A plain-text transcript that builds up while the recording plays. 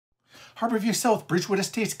Harborview South, Bridgewood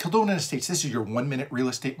Estates, Kildonan Estates. This is your 1-minute real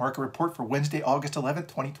estate market report for Wednesday, August 11th,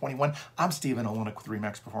 2021. I'm Stephen Olyniuk with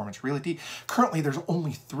Remax Performance Realty. Currently, there's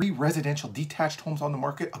only 3 residential detached homes on the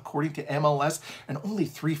market according to MLS, and only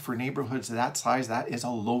 3 for neighborhoods that size. That is a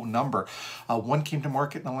low number. 1 came to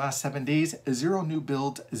market in the last 7 days. 0 new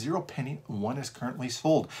builds, 0 pending. 1 is currently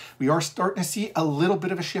sold. We are starting to see a little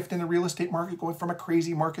bit of a shift in the real estate market, going from a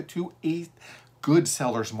crazy market to a good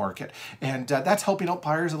sellers market, and that's helping out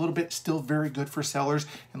buyers a little bit. Still very good for sellers,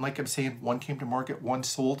 and like I'm saying, 1 came to market, 1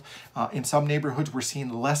 sold. In some neighborhoods we're seeing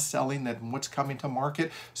less selling than what's coming to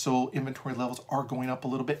market, so inventory levels are going up a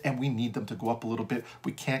little bit, and we need them to go up a little bit.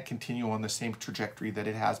 We can't continue on the same trajectory that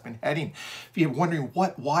it has been heading. If you're wondering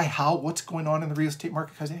what, why, how, what's going on in the real estate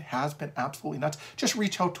market, because it has been absolutely nuts, just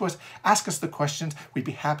reach out to us, ask us the questions. We'd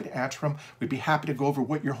be happy to answer them. We'd be happy to go over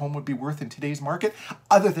what your home would be worth in today's market.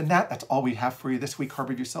 Other than that, that's all we have for you this week.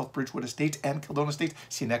 Harborview South, Bridgewood Estates, and Kildonan Estates.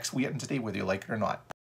 See you next Wednesday, whether you like it or not.